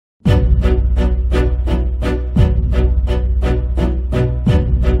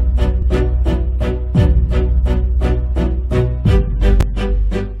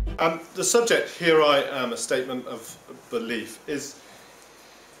The subject, "Here I Am, a Statement of Belief," is,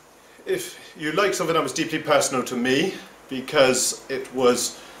 if you like, something that was deeply personal to me, because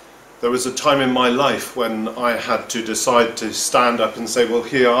there was a time in my life when I had to decide to stand up and say, well,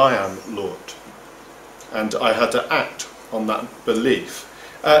 here I am, Lord. And I had to act on that belief.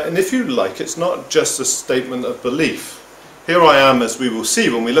 And if you like, it's not just a statement of belief. Here I am, as we will see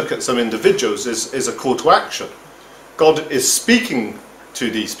when we look at some individuals, is a call to action. God is speaking to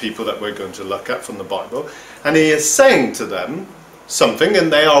these people that we're going to look at from the Bible, and he is saying to them something,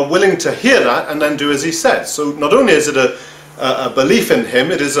 and they are willing to hear that and then do as he says. So not only is it a belief in him,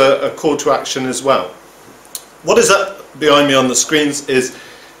 it is a call to action as well. What is up behind me on the screens is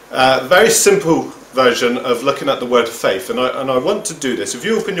a very simple version of looking at the word faith, and I want to do this. If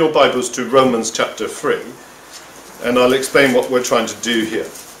you open your Bibles to Romans chapter 3, and I'll explain what we're trying to do here.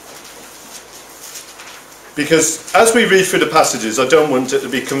 Because as we read through the passages, I don't want it to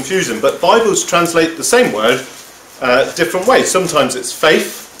be confusing, but Bibles translate the same word different ways. Sometimes it's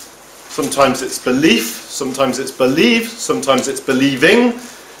faith, sometimes it's belief, sometimes it's believe, sometimes it's believing,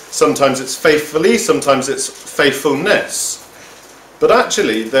 sometimes it's faithfully, sometimes it's faithfulness. But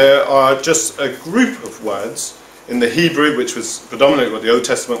actually there are just a group of words in the Hebrew, which was predominantly what the Old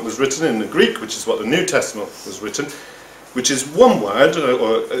Testament was written, in the Greek, which is what the New Testament was written, which is one word,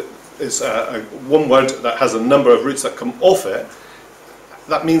 or is one word that has a number of roots that come off it,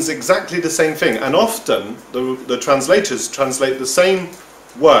 that means exactly the same thing. And often the translators translate the same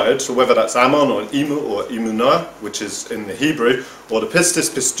word, so whether that's amon or imu or imunah, which is in the Hebrew, or the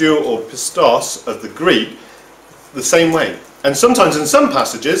pistis, pisteu or pistos of the Greek, the same way. And sometimes in some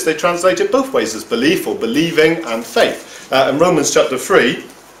passages they translate it both ways, as belief or believing and faith. And Romans chapter 3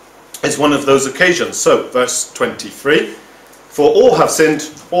 is one of those occasions. So verse 23, "For all have sinned,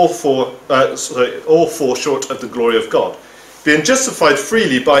 all fall short of the glory of God, being justified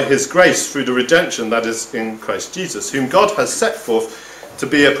freely by his grace through the redemption that is in Christ Jesus, whom God has set forth to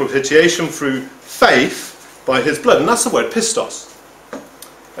be a propitiation through faith by his blood." And that's the word pistos.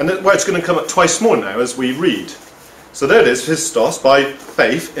 And that word's going to come up twice more now as we read. So there it is, pistos, by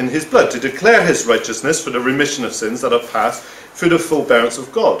faith in his blood, to declare his righteousness for the remission of sins that are past through the forbearance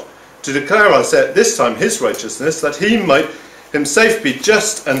of God. To declare, I say, at this time his righteousness, that he might himself be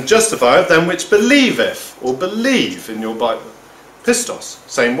just and justifier of them which believeth, or believe in your Bible. Pistos,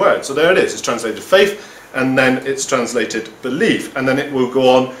 same word. So there it is. It's translated faith, and then it's translated belief. And then it will go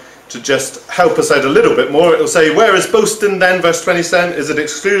on to just help us out a little bit more. It will say, "Where is boasting then?" Verse 27, "Is it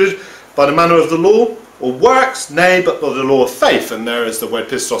excluded by the manner of the law, or works? Nay, but by the law of faith." And there is the word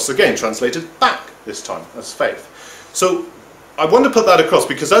pistos again, translated back this time as faith. So I want to put that across,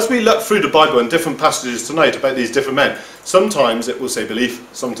 because as we look through the Bible in different passages tonight about these different men, sometimes it will say belief,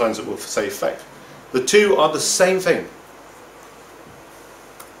 sometimes it will say faith. The two are the same thing.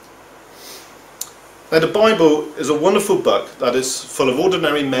 Now the Bible is a wonderful book that is full of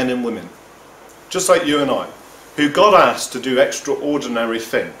ordinary men and women, just like you and I, who God asked to do extraordinary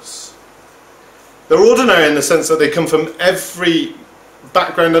things. They're ordinary in the sense that they come from every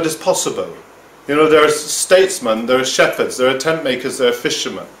background that is possible. You know, there are statesmen, there are shepherds, there are tent makers, there are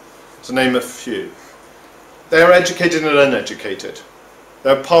fishermen, to name a few. They are educated and uneducated.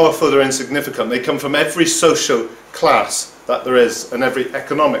 They're powerful, they're insignificant. They come from every social class that there is, and every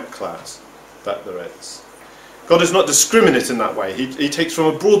economic class that there is. God is not discriminate in that way. He takes from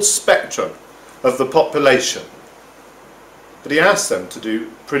a broad spectrum of the population. But he asks them to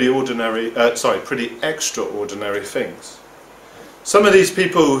do pretty extraordinary things. Some of these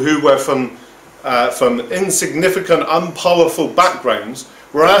people who were from insignificant, unpowerful backgrounds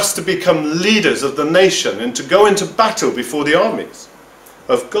were asked to become leaders of the nation and to go into battle before the armies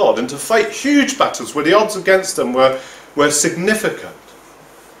of God and to fight huge battles where the odds against them were significant.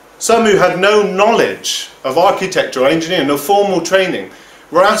 Some who had no knowledge of architecture or engineering, no formal training,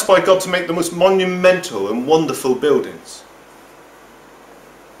 were asked by God to make the most monumental and wonderful buildings.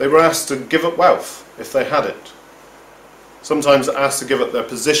 They were asked to give up wealth if they had it. Sometimes asked to give up their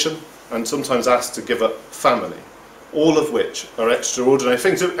position, and sometimes asked to give up family, all of which are extraordinary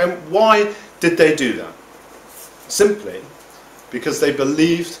things. And why did they do that? Simply because they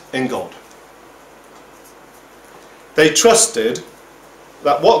believed in God. They trusted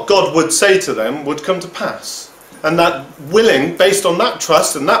that what God would say to them would come to pass, and that based on that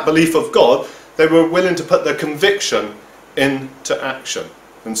trust and that belief of God, they were willing to put their conviction into action.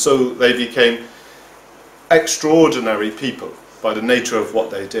 And so they became extraordinary people by the nature of what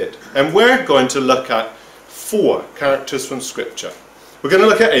they did. And we're going to look at 4 characters from Scripture. We're going to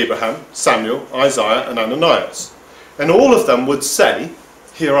look at Abraham, Samuel, Isaiah and Ananias. And all of them would say,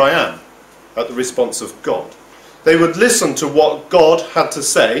 "Here I am," at the response of God. They would listen to what God had to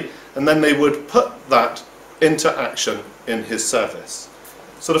say, and then they would put that into action in his service.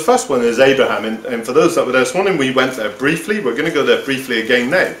 So the first one is Abraham, and for those that were there this morning, we went there briefly. We're going to go there briefly again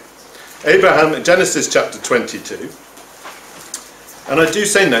now. Abraham, Genesis chapter 22. And I do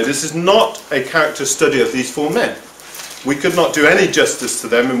say now, this is not a character study of these four men. We could not do any justice to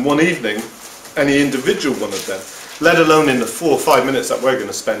them in one evening, any individual one of them, let alone in the 4 or 5 minutes that we're going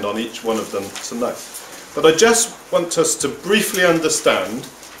to spend on each one of them tonight. But I just want us to briefly understand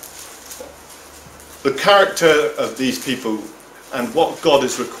the character of these people and what God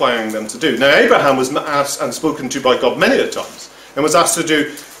is requiring them to do. Now, Abraham was asked and spoken to by God many a times, and was asked to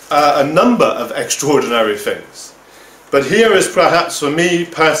do a number of extraordinary things. But here is perhaps, for me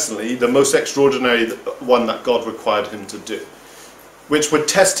personally, the most extraordinary one that God required him to do, which would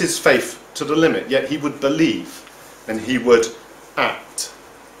test his faith to the limit, yet he would believe and he would act.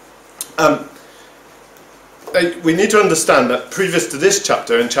 We need to understand that previous to this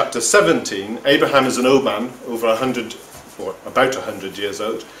chapter, in chapter 17, Abraham is an old man, over 100, or about 100 years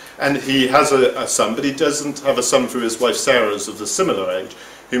old, and he has a son, but he doesn't have a son through his wife Sarah, who's of a similar age,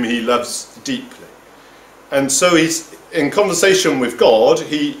 whom he loves deeply. And so he's in conversation with God.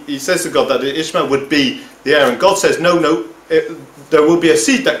 He says to God that Ishmael would be the heir, and God says, no, there will be a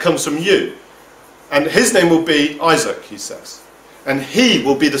seed that comes from you, and his name will be Isaac, he says, and he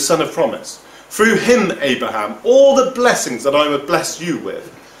will be the son of promise. Through him, Abraham, all the blessings that I would bless you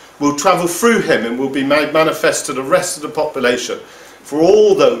with will travel through him and will be made manifest to the rest of the population, for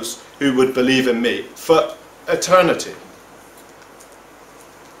all those who would believe in me, for eternity.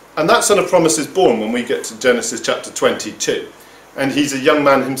 And that son of promise is born when we get to Genesis chapter 22. And he's a young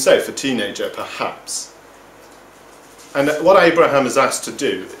man himself, a teenager perhaps. And what Abraham is asked to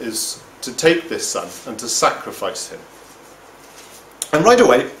do is to take this son and to sacrifice him. And right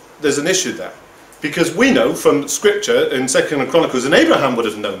away, there's an issue there. Because we know from Scripture in 2 Chronicles, and Abraham would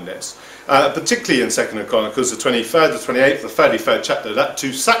have known this, particularly in 2 Chronicles, the 23rd, the 28th, the 33rd chapter, that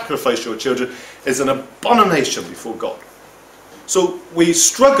to sacrifice your children is an abomination before God. So we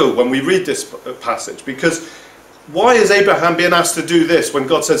struggle when we read this passage, because why is Abraham being asked to do this when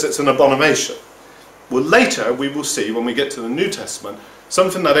God says it's an abomination? Well, later we will see, when we get to the New Testament,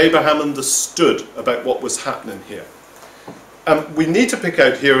 something that Abraham understood about what was happening here. We need to pick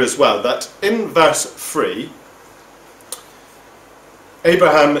out here as well that in verse 3,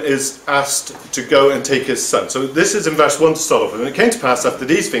 Abraham is asked to go and take his son. So this is in verse 1 to start off with. And it came to pass after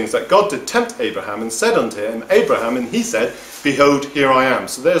these things that God did tempt Abraham and said unto him, Abraham, and he said, Behold, here I am.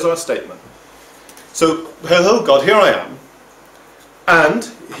 So there's our statement. So, behold God, here I am. And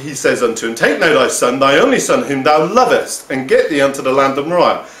he says unto him, Take now thy son, thy only son, whom thou lovest, and get thee unto the land of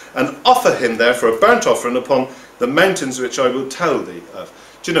Moriah, and offer him there for a burnt offering upon the mountains which I will tell thee of.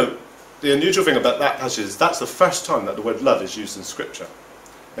 Do you know, the unusual thing about that passage is that's the first time that the word love is used in Scripture.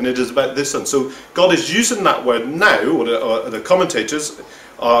 And it is about this son. So God is using that word now, or the commentators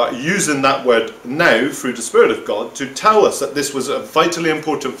are using that word now through the Spirit of God to tell us that this was a vitally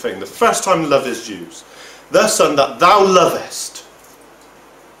important thing. The first time love is used. The son that thou lovest.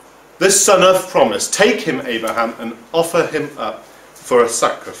 This son of promise. Take him, Abraham, and offer him up for a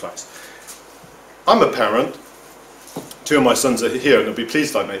sacrifice. I'm a parent. 2 of my sons are here, and they'll be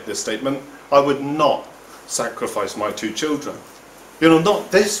pleased I make this statement. I would not sacrifice my 2 children. You know,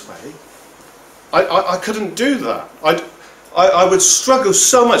 not this way. I couldn't do that. I would struggle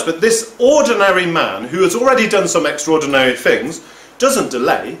so much. But this ordinary man, who has already done some extraordinary things, doesn't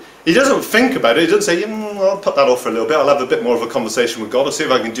delay. He doesn't think about it. He doesn't say, I'll put that off for a little bit. I'll have a bit more of a conversation with God. I'll see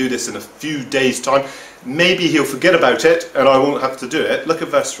if I can do this in a few days' time. Maybe he'll forget about it, and I won't have to do it. Look at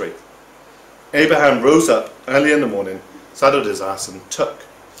verse 3. Abraham rose up early in the morning, saddled his ass, and took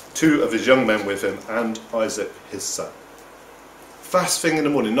 2 of his young men with him, and Isaac his son. First thing in the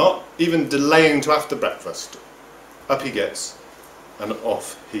morning, not even delaying to after breakfast. Up he gets, and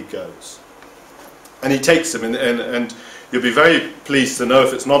off he goes. And he takes them, and you'll be very pleased to know,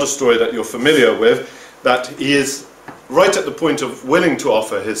 if it's not a story that you're familiar with, that he is right at the point of willing to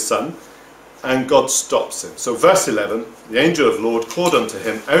offer his son, and God stops him. So verse 11, the angel of the Lord called unto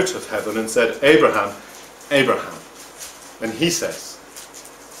him out of heaven and said, Abraham, Abraham. And he says,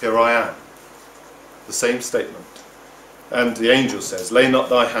 Here I am. The same statement. And the angel says, Lay not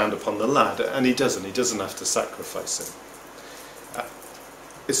thy hand upon the lad. And he doesn't have to sacrifice him.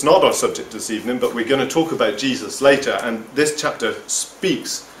 It's not our subject this evening, but we're going to talk about Jesus later, and this chapter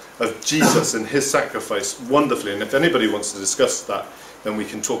speaks of Jesus and his sacrifice wonderfully, and if anybody wants to discuss that, then we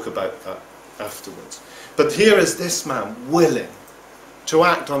can talk about that afterwards. But here is this man willing to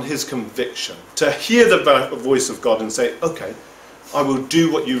act on his conviction, to hear the voice of God and say, okay, I will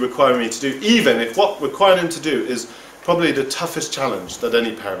do what you require me to do, even if what requiring him to do is probably the toughest challenge that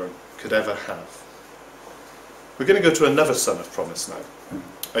any parent could ever have. We're going to go to another son of promise now,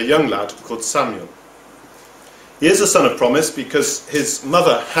 a young lad called Samuel. He is a son of promise because his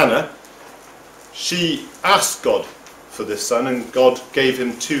mother, Hannah, she asked God for this son, and God gave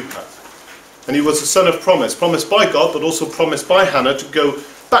him to her. And he was a son of promise, promised by God, but also promised by Hannah to go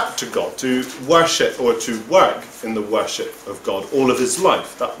back to God, to worship or to work in the worship of God all of his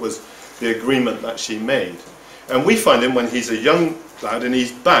life. That was the agreement that she made. And we find him when he's a young lad, and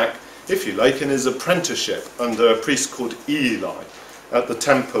he's back, if you like, in his apprenticeship under a priest called Eli at the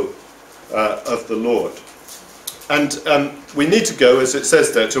temple of the Lord. And we need to go, as it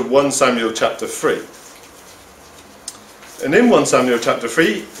says there, to 1 Samuel chapter 3. And in 1 Samuel chapter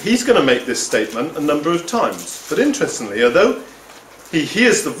 3, he's going to make this statement a number of times. But interestingly, although he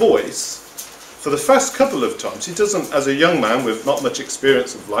hears the voice, for the first couple of times, he doesn't, as a young man with not much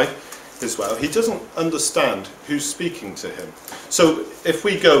experience of life as well, he doesn't understand who's speaking to him. So if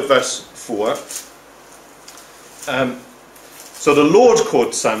we go verse 4, so the Lord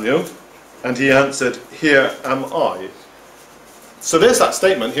called Samuel, and he answered, "Here am I." So there's that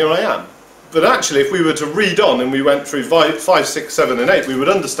statement, "Here I am." But actually, if we were to read on and we went through 5, 6, 7 and 8, we would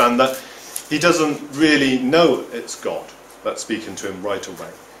understand that he doesn't really know it's God that's speaking to him right away.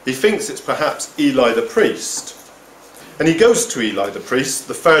 He thinks it's perhaps Eli the priest. And he goes to Eli the priest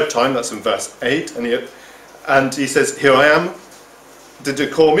the third time, that's in verse 8, and he says, "Here I am. Did you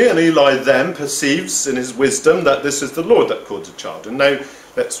call me?" And Eli then perceives in his wisdom that this is the Lord that called the child. And now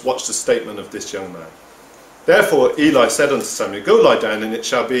let's watch the statement of this young man. "Therefore Eli said unto Samuel, Go lie down, and it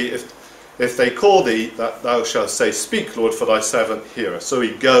shall be, if they call thee, that thou shalt say, Speak, Lord, for thy servant heareth." So he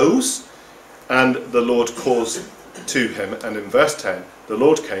goes, and the Lord calls to him. And in verse 10, the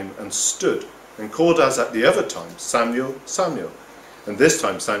Lord came and stood, and called as at the other time, "Samuel, Samuel." And this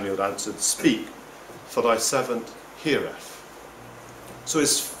time Samuel answered, "Speak, for thy servant heareth." So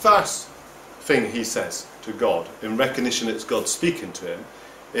his first thing he says to God, in recognition it's God speaking to him,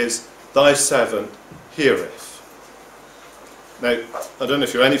 is, "Thy servant heareth." Now, I don't know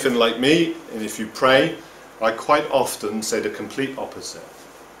if you're anything like me, and if you pray, I quite often say the complete opposite.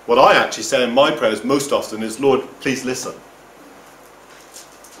 What I actually say in my prayers most often is, "Lord, please listen."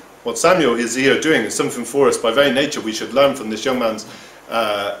 What Samuel is here doing is something for us by very nature we should learn from this young man's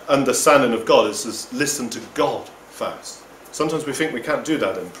understanding of God, is listen to God first. Sometimes we think we can't do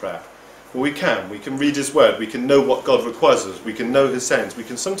that in prayer. Well, we can. We can read his word. We can know what God requires of us. We can know his sayings. We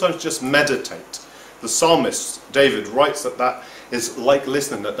can sometimes just meditate. The psalmist, David, writes that is like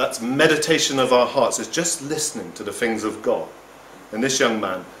listening, that's meditation of our hearts. It's just listening to the things of God. And this young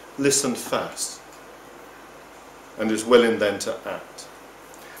man listened first and is willing then to act.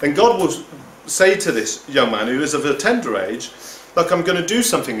 And God will say to this young man, who is of a tender age, "Look, I'm going to do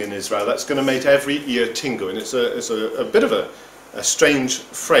something in Israel that's going to make every ear tingle." And it's a bit of a strange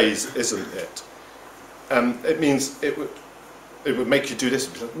phrase, isn't it? It means it would make you do this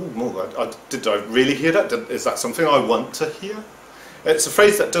and be like, "Ooh, did I really hear that? Is that something I want to hear?" It's a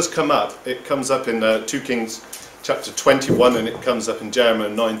phrase that does come up. It comes up in 2 Kings chapter 21, and it comes up in Jeremiah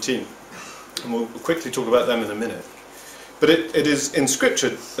 19. And we'll quickly talk about them in a minute. But it is in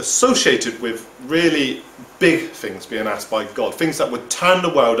Scripture associated with really big things being asked by God, things that would turn the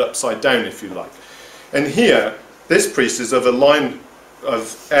world upside down, if you like. And here, this priest is of a line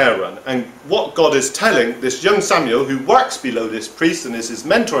of Aaron, and what God is telling this young Samuel, who works below this priest and is his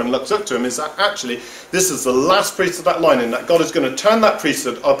mentor and looks up to him, is that actually this is the last priest of that line, and that God is going to turn that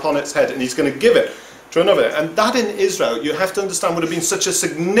priesthood upon its head, and he's going to give it to another. And that in Israel, you have to understand, would have been such a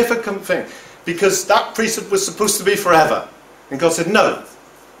significant thing, because that priesthood was supposed to be forever, and God said no.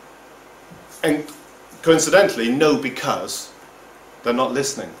 And coincidentally, no, because they're not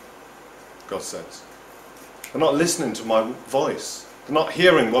listening, God says. They're not listening to my voice. They're not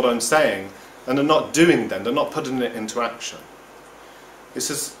hearing what I'm saying, and they're not doing then. They're not putting it into action. It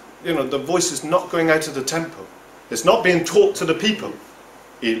says, the voice is not going out of the temple. It's not being taught to the people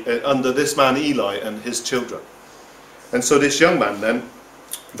under this man Eli and his children. And so this young man then,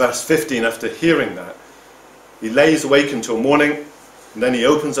 verse 15, after hearing that, he lays awake until morning, and then he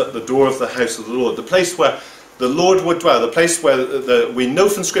opens up the door of the house of the Lord, the place where the Lord would dwell, the place where we know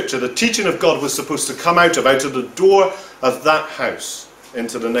from Scripture the teaching of God was supposed to come out of the door of that house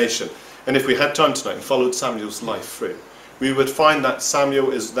into the nation. And if we had time tonight and followed Samuel's life through, we would find that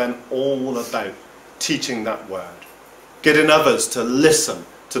Samuel is then all about teaching that word, getting others to listen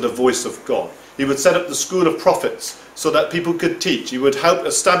to the voice of God. He would set up the school of prophets so that people could teach. He would help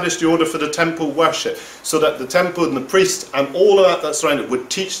establish the order for the temple worship so that the temple and the priest and all of that that's around it would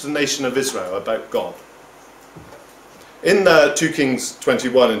teach the nation of Israel about God. In 2 Kings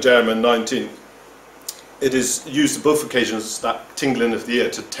 21 and Jeremiah 19, it is used on both occasions, that tingling of the ear,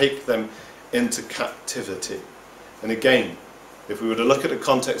 to take them into captivity. And again, if we were to look at the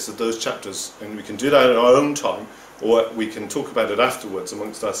context of those chapters, and we can do that in our own time, or we can talk about it afterwards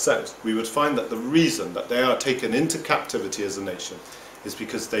amongst ourselves, we would find that the reason that they are taken into captivity as a nation is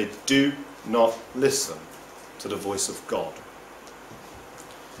because they do not listen to the voice of God.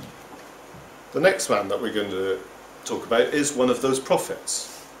 The next man that we're going to talk about is one of those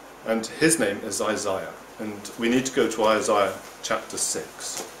prophets, and his name is Isaiah, and we need to go to Isaiah chapter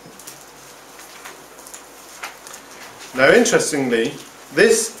 6. Now, interestingly,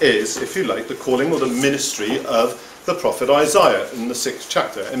 this is, if you like, the calling or the ministry of the prophet Isaiah in the 6th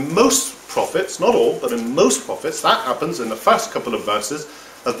chapter. In most prophets, not all, but in most prophets, that happens in the first couple of verses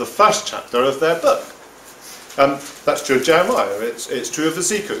of the first chapter of their book. That's true of Jeremiah, it's true of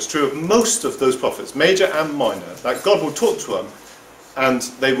Ezekiel, it's true of most of those prophets, major and minor, that God will talk to them and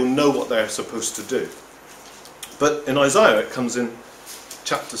they will know what they're supposed to do. But in Isaiah it comes in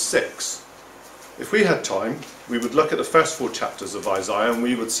chapter 6. If we had time, we would look at the first 4 chapters of Isaiah and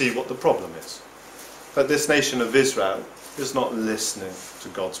we would see what the problem is. That this nation of Israel is not listening to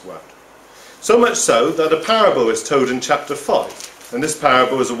God's word. So much so that a parable is told in chapter 5. And this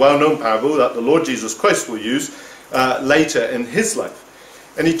parable is a well-known parable that the Lord Jesus Christ will use later in his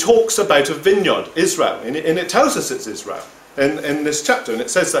life. And he talks about a vineyard, Israel, and it tells us it's Israel in this chapter. And it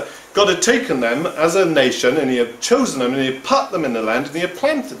says that God had taken them as a nation, and he had chosen them, and he had put them in the land, and he had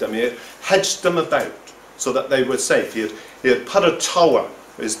planted them, he had hedged them about so that they were safe. He had put a tower,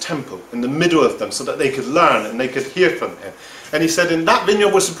 his temple, in the middle of them so that they could learn and they could hear from him. And he said, in that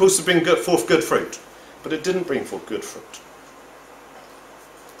vineyard was supposed to bring forth good fruit, but it didn't bring forth good fruit.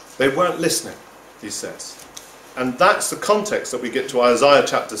 They weren't listening, he says. And that's the context that we get to Isaiah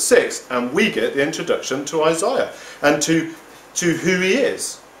chapter 6, and we get the introduction to Isaiah and to who he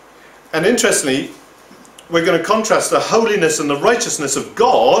is. And interestingly, we're going to contrast the holiness and the righteousness of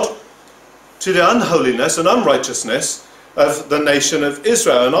God to the unholiness and unrighteousness of the nation of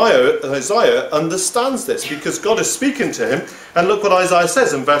Israel. And Isaiah understands this because God is speaking to him. And look what Isaiah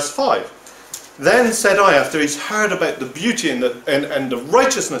says in verse 5. Then said I, after he's heard about the beauty and the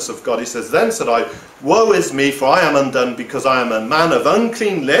righteousness of God, he says, then said I, woe is me, for I am undone, because I am a man of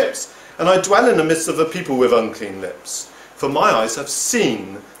unclean lips, and I dwell in the midst of a people with unclean lips. For my eyes have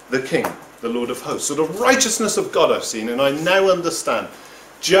seen the King, the Lord of hosts. So the righteousness of God I've seen, and I now understand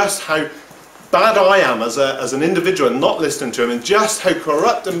just how bad I am as an individual and not listening to him, and just how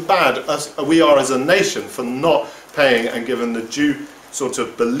corrupt and bad we are as a nation for not paying and giving the due sort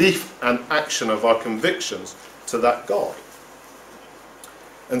of belief and action of our convictions to that God.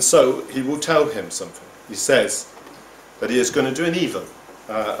 And so he will tell him something. He says that he is going to do an evil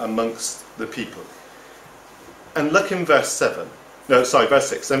amongst the people. And look in verse 6.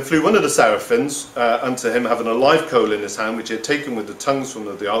 Then flew one of the seraphims unto him, having a live coal in his hand, which he had taken with the tongues from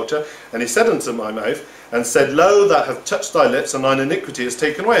the altar. And he said unto my mouth, and said, Lo, that hath touched thy lips, and thine iniquity is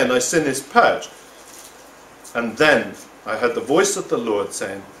taken away, and thy sin is purged. And then I heard the voice of the Lord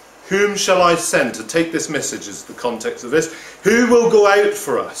saying, whom shall I send to take this message, is the context of this. Who will go out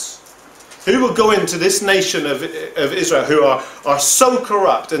for us? Who will go into this nation of Israel who are so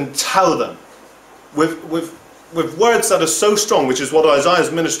corrupt, and tell them with words that are so strong, which is what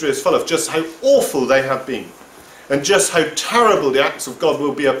Isaiah's ministry is full of, just how awful they have been, and just how terrible the acts of God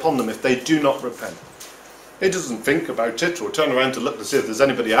will be upon them if they do not repent. He doesn't think about it or turn around to look to see if there's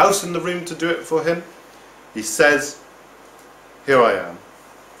anybody else in the room to do it for him. He says, here I am,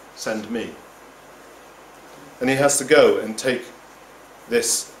 send me. And he has to go and take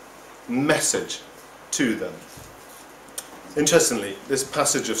this message to them. Interestingly, this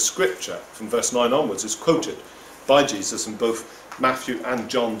passage of scripture from verse 9 onwards is quoted by Jesus in both Matthew and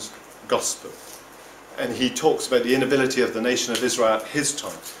John's Gospel. And he talks about the inability of the nation of Israel at his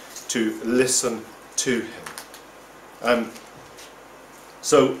time to listen to him.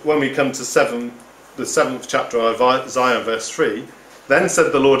 So when we come to the 7th chapter of Isaiah, verse 3, then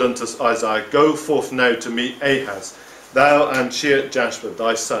said the Lord unto Isaiah, go forth now to meet Ahaz, thou and Shear-Jashub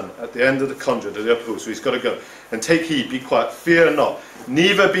thy son, at the end of the conduit of the upper pool. So he's got to go. And take heed, be quiet, fear not,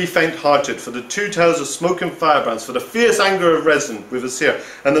 neither be faint-hearted, for the 2 tails of smoking firebrands, for the fierce anger of Rezin with a seer,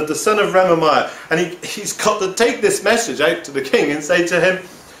 and of the son of Rememiah. And he's got to take this message out to the king and say to him,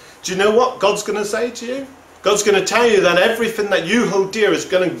 do you know what God's going to say to you? God's going to tell you that everything that you hold dear is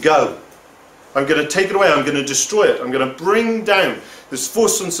going to go. I'm going to take it away, I'm going to destroy it, I'm going to bring down this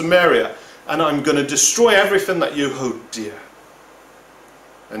force from Samaria, and I'm going to destroy everything that you hold dear.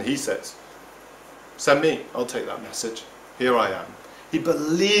 And he says, send me, I'll take that message. Here I am. He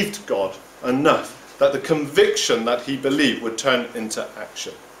believed God enough that the conviction that he believed would turn into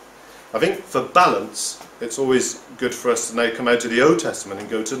action. I think for balance, it's always good for us to now come out of the Old Testament and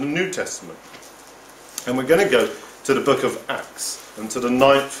go to the New Testament. And we're going to go to the book of Acts and to the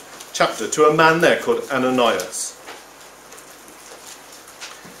 9th chapter, to a man there called Ananias.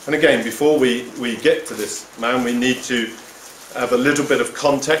 And again, before we get to this man, we need to have a little bit of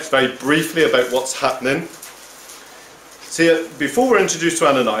context very briefly about what's happening. See, before we're introduced to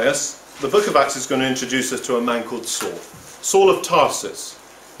Ananias, the book of Acts is going to introduce us to a man called Saul. Saul of Tarsus.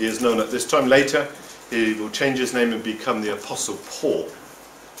 He is known at this time. Later, he will change his name and become the Apostle Paul.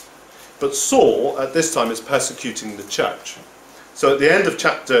 But Saul, at this time, is persecuting the church. So at the end of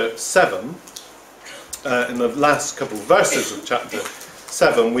chapter 7, in the last couple of verses of chapter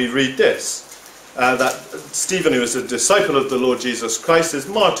 7, we read this. That Stephen, who is a disciple of the Lord Jesus Christ, is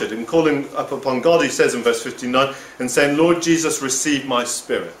martyred, and calling up upon God, he says in verse 59, and saying, Lord Jesus, receive my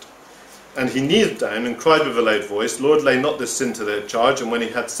spirit. And he kneeled down and cried with a loud voice, Lord, lay not this sin to their charge. And when he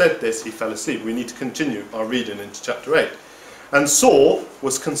had said this, he fell asleep. We need to continue our reading into chapter 8. And Saul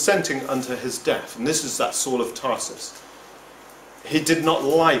was consenting unto his death. And this is that Saul of Tarsus. He did not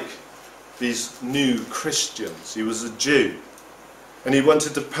like these new Christians. He was a Jew. And he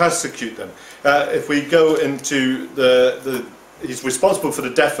wanted to persecute them. If we go into he's responsible for the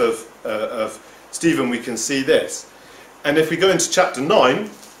death of Stephen, we can see this. And if we go into chapter 9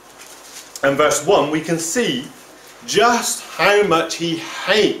 and verse 1, we can see just how much he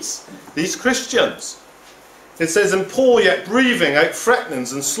hates these Christians. It says, and Paul, yet breathing out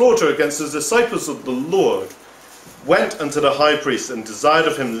threatenings and slaughter against the disciples of the Lord, went unto the high priest and desired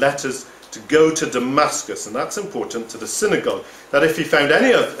of him letters to go to Damascus, and that's important, to the synagogue, that if he found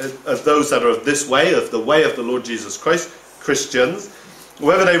any of those that are of this way, of the way of the Lord Jesus Christ, Christians,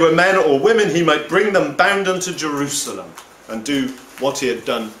 whether they were men or women, he might bring them bound unto Jerusalem and do what he had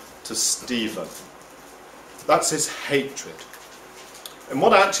done to Stephen. That's his hatred. And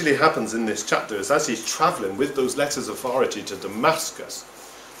what actually happens in this chapter is, as he's travelling with those letters of authority to Damascus,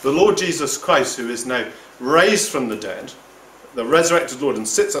 the Lord Jesus Christ, who is now raised from the dead, the resurrected Lord, and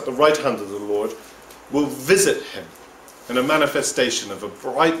sits at the right hand of the Lord, will visit him in a manifestation of a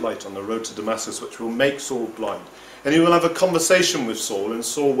bright light on the road to Damascus, which will make Saul blind. And he will have a conversation with Saul, and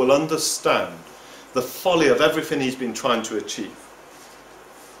Saul will understand the folly of everything he's been trying to achieve.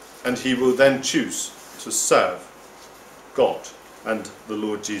 And he will then choose to serve God and the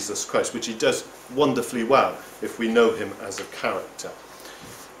Lord Jesus Christ, which he does wonderfully well if we know him as a character.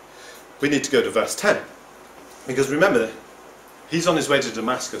 We need to go to verse 10, because remember, he's on his way to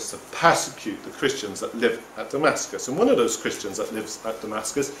Damascus to persecute the Christians that live at Damascus. And one of those Christians that lives at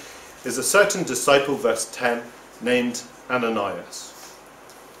Damascus is a certain disciple, verse 10, named Ananias.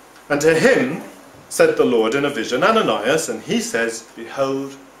 And to him said the Lord in a vision, Ananias, and he says,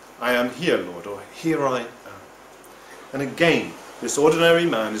 behold, I am here, Lord, or here I am. And again, this ordinary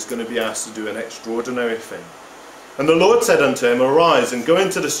man is going to be asked to do an extraordinary thing. And the Lord said unto him, arise, and go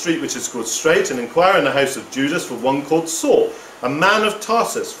into the street which is called Straight, and inquire in the house of Judas for one called Saul, a man of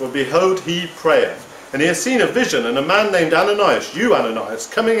Tarsus, for behold, he prayeth. And he has seen a vision, and a man named Ananias, you Ananias,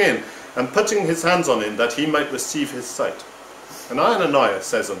 coming in, and putting his hands on him, that he might receive his sight. And Ananias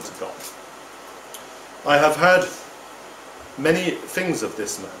says unto God, I have heard many things of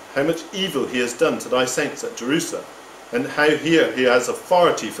this man, how much evil he has done to thy saints at Jerusalem, and how here he has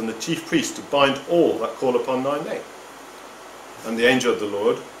authority from the chief priest to bind all that call upon thy name. And the angel of the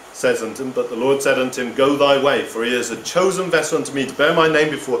Lord says unto him, but the Lord said unto him, go thy way, for he is a chosen vessel unto me to bear my name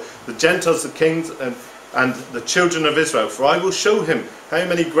before the Gentiles, the kings, and the children of Israel. For I will show him how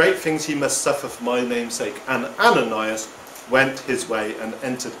many great things he must suffer for my name's sake. And Ananias went his way and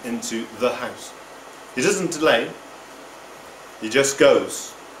entered into the house. He doesn't delay. He just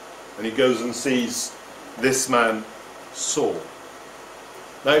goes. And he goes and sees this man, Saul.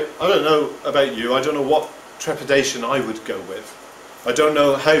 Now, I don't know about you. I don't know what trepidation I would go with. I don't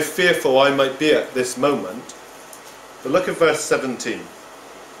know how fearful I might be at this moment. But look at verse 17.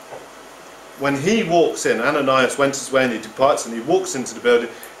 When he walks in, Ananias went his way and he departs, and he walks into the building,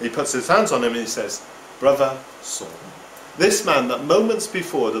 and he puts his hands on him and he says, brother Saul. This man that moments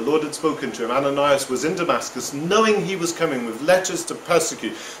before the Lord had spoken to him, Ananias, was in Damascus, knowing he was coming with letters to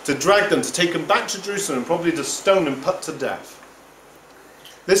persecute, to drag them, to take him back to Jerusalem, and probably to stone and put to death.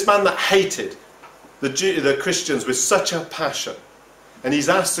 This man that hated the Christians with such a passion, and he's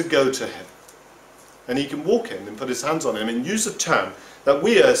asked to go to him. And he can walk in and put his hands on him and use a term that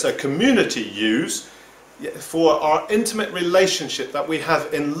we as a community use for our intimate relationship that we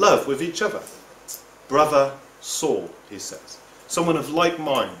have in love with each other. Brother Saul, he says. Someone of like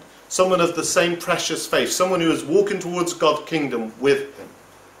mind. Someone of the same precious faith. Someone who is walking towards God's kingdom with him.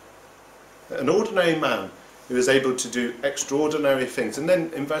 An ordinary man who is able to do extraordinary things. And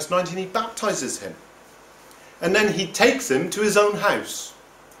then in verse 19 he baptizes him. And then he takes him to his own house.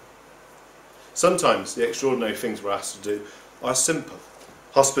 Sometimes the extraordinary things we're asked to do are simple.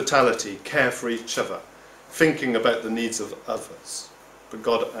 Hospitality, care for each other, thinking about the needs of others. But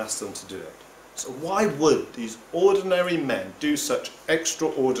God asked them to do it. So why would these ordinary men do such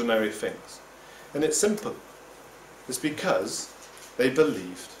extraordinary things? And it's simple. It's because they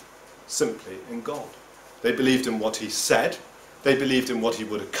believed simply in God. They believed in what he said. They believed in what he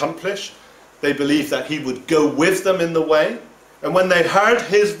would accomplish. They believed that he would go with them in the way. And when they heard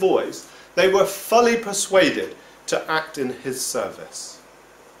his voice, they were fully persuaded to act in his service.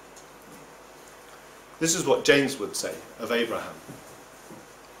 This is what James would say of Abraham.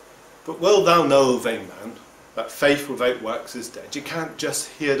 But wilt thou know, vain man, that faith without works is dead? You can't just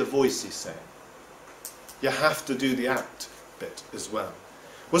hear the voice, he's saying. You have to do the act bit as well.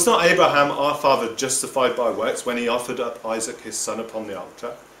 Was not Abraham our father justified by works when he offered up Isaac his son upon the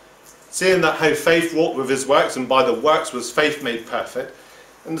altar? Seeing that how faith wrought with his works, and by the works was faith made perfect,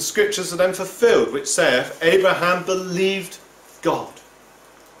 and the scriptures are then fulfilled, which saith, Abraham believed God,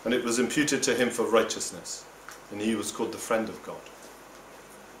 and it was imputed to him for righteousness, and he was called the friend of God.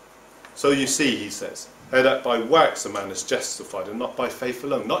 So you see, he says, how that by works a man is justified, and not by faith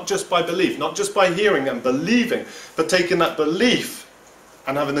alone. Not just by belief, not just by hearing and believing, but taking that belief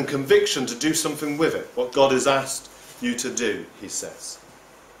and having the conviction to do something with it. What God has asked you to do, he says.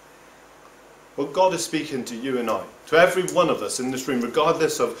 Well, God is speaking to you and I, to every one of us in this room,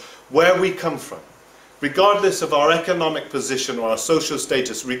 regardless of where we come from, regardless of our economic position or our social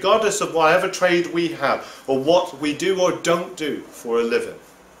status, regardless of whatever trade we have or what we do or don't do for a living,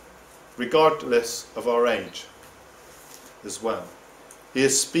 regardless of our age as well. He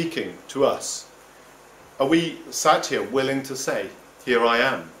is speaking to us. Are we sat here willing to say, here I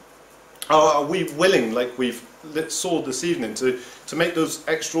am? Are we willing, like we've saw this evening, to make those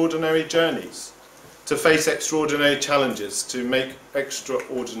extraordinary journeys, to face extraordinary challenges, to make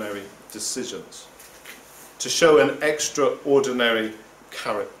extraordinary decisions, to show an extraordinary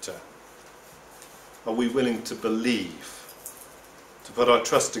character? Are we willing to believe, to put our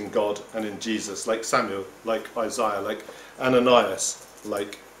trust in God and in Jesus, like Samuel, like Isaiah, like Ananias,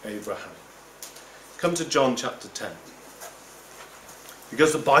 like Abraham? Come to John chapter 10.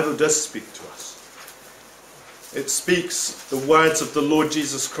 Because the Bible does speak to us. It speaks the words of the Lord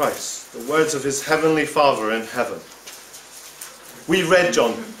Jesus Christ, the words of his heavenly Father in heaven. We read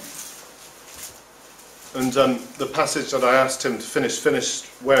John, and the passage that I asked him to finished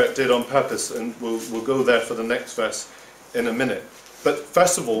where it did on purpose, and we'll go there for the next verse in a minute. But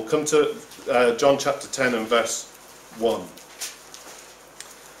first of all, come to John chapter 10 and verse 1.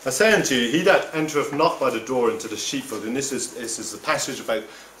 I say unto you, he that entereth not by the door into the sheepfold, and this is the passage about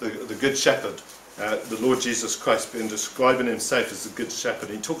the good shepherd, the Lord Jesus Christ being describing himself as the good shepherd.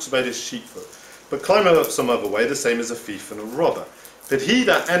 He talks about his sheepfold. But climbeth up some other way, the same as a thief and a robber. But he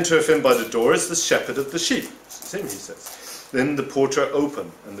that entereth in by the door is the shepherd of the sheep. It's him, he says. Then the porter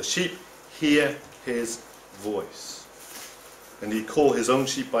open, and the sheep hear his voice. And he call his own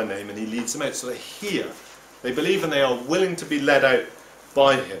sheep by name, and he leads them out. So they hear, they believe, and they are willing to be led out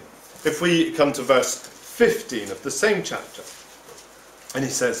by him. If we come to verse 15 of the same chapter, and he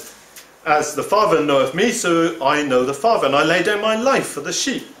says, as the Father knoweth me, so I know the Father, and I lay down my life for the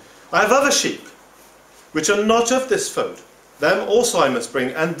sheep. I have other sheep, which are not of this fold. Them also I must bring,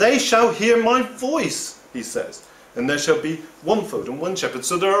 and they shall hear my voice, he says. And there shall be one fold and one shepherd.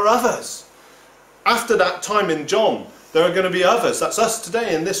 So there are others. After that time in John, there are going to be others. That's us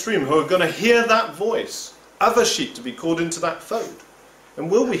today in this room who are going to hear that voice. Other sheep to be called into that fold. And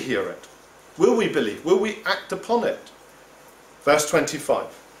will we hear it? Will we believe? Will we act upon it? Verse 25.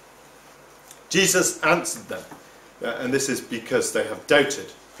 Jesus answered them, and this is because they have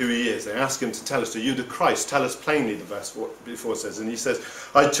doubted who he is. They ask him to tell us, are you the Christ? Tell us plainly, the verse before says. And he says,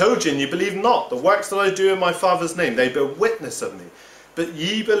 I told you, and you believe not. The works that I do in my Father's name, they bear witness of me. But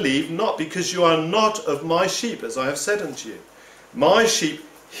ye believe not, because you are not of my sheep, as I have said unto you. My sheep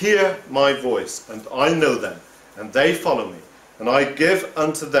hear my voice, and I know them, and they follow me. And I give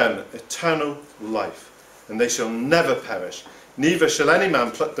unto them eternal life, and they shall never perish, neither shall any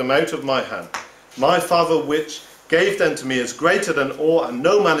man pluck them out of my hand. My Father which gave them to me is greater than all, and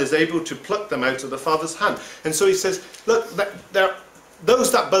no man is able to pluck them out of the Father's hand. And so he says, look,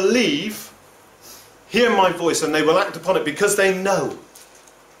 those that believe hear my voice, and they will act upon it because they know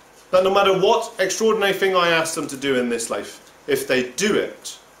that no matter what extraordinary thing I ask them to do in this life, if they do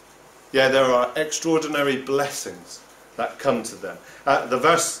it, yeah, there are extraordinary blessings that come to them. The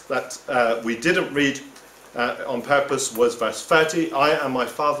verse that we didn't read on purpose was verse 30, I and my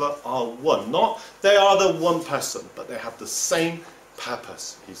Father are one. Not they are the one person, but they have the same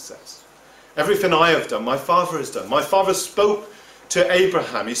purpose, he says. Everything I have done, my Father has done. My Father spoke to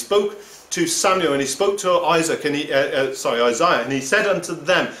Abraham, he spoke to Samuel, and he spoke to Isaac, and Isaiah, and he said unto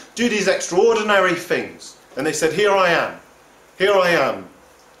them, do these extraordinary things. And they said, here I am,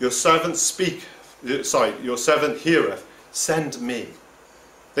 your servant your servant heareth, send me.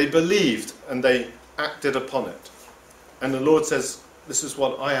 They believed and they acted upon it. And the Lord says, this is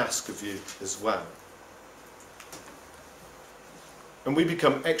what I ask of you as well. And we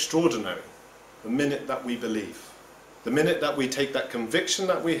become extraordinary the minute that we believe. The minute that we take that conviction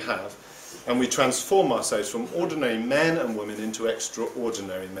that we have and we transform ourselves from ordinary men and women into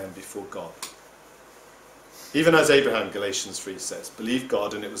extraordinary men before God. Even as Abraham, Galatians 3 says, believe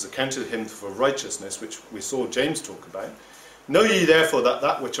God, and it was accounted to him for righteousness, which we saw James talk about. Know ye therefore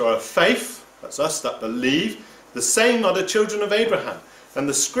that which are of faith, that's us that believe, the same are the children of Abraham. And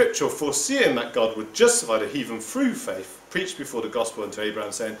the scripture, foreseeing that God would justify the heathen through faith, preached before the gospel unto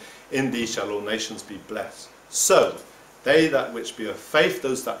Abraham, saying, in thee shall all nations be blessed. So, they that which be of faith,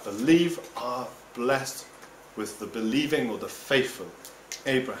 those that believe, are blessed with the believing or the faithful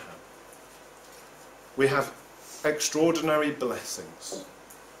Abraham. We have extraordinary blessings.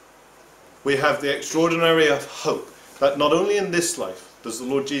 We have the extraordinary of hope that not only in this life does the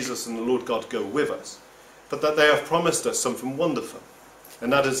Lord Jesus and the Lord God go with us, but that they have promised us something wonderful,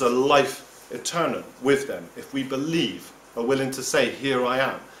 and that is a life eternal with them if we believe, are willing to say, here I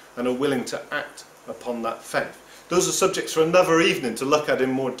am, and are willing to act upon that faith. Those are subjects for another evening to look at in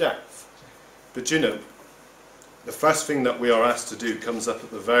more depth. But you know, the first thing that we are asked to do comes up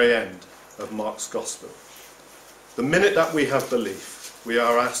at the very end of Mark's Gospel. The minute that we have belief, we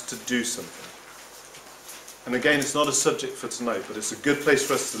are asked to do something. And again, it's not a subject for tonight, but it's a good place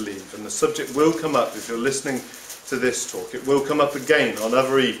for us to leave. And the subject will come up if you're listening to this talk. It will come up again on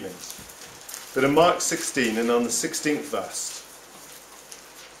other evenings. But in Mark 16 and on the 16th verse,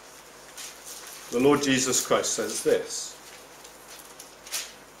 the Lord Jesus Christ says this.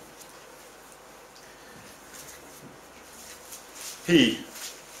 He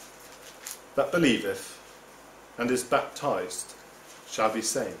that believeth and is baptized shall be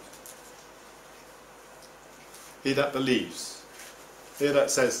saved. He that believes. Here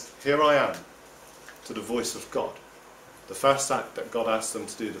that says, here I am, to the voice of God. The first act that God asks them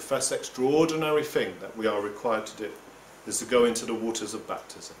to do, the first extraordinary thing that we are required to do, is to go into the waters of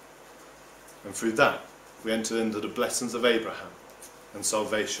baptism. And through that, we enter into the blessings of Abraham and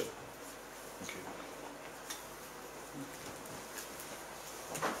salvation.